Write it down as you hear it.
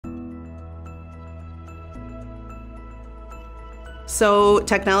So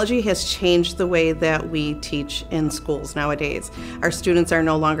technology has changed the way that we teach in schools nowadays. Our students are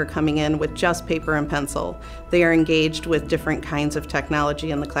no longer coming in with just paper and pencil. They are engaged with different kinds of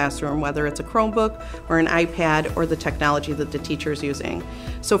technology in the classroom, whether it's a Chromebook or an iPad or the technology that the teacher is using.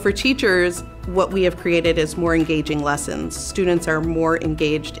 So for teachers, what we have created is more engaging lessons. Students are more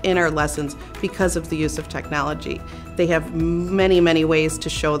engaged in our lessons because of the use of technology. They have many, many ways to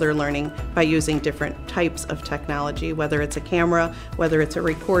show their learning by using different types of technology, whether it's a camera, whether it's a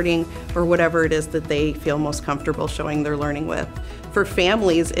recording, or whatever it is that they feel most comfortable showing their learning with. For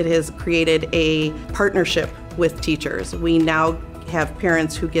families, it has created a partnership with teachers. We now have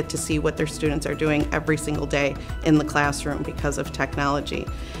parents who get to see what their students are doing every single day in the classroom because of technology.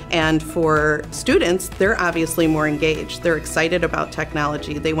 And for students, they're obviously more engaged. They're excited about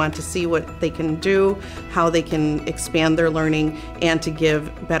technology. They want to see what they can do, how they can expand their learning, and to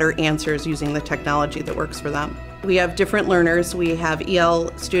give better answers using the technology that works for them. We have different learners. We have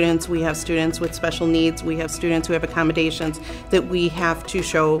EL students, we have students with special needs, we have students who have accommodations that we have to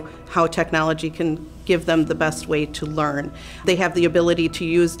show how technology can give them the best way to learn. They have the ability to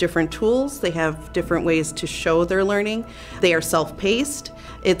use different tools. They have different ways to show their learning. They are self-paced.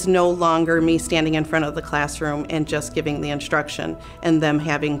 It's no longer me standing in front of the classroom and just giving the instruction and them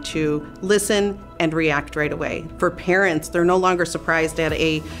having to listen and react right away. For parents, they're no longer surprised at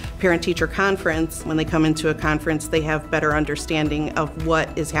a parent-teacher conference. When they come into a conference, they have better understanding of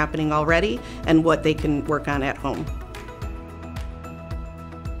what is happening already and what they can work on at home.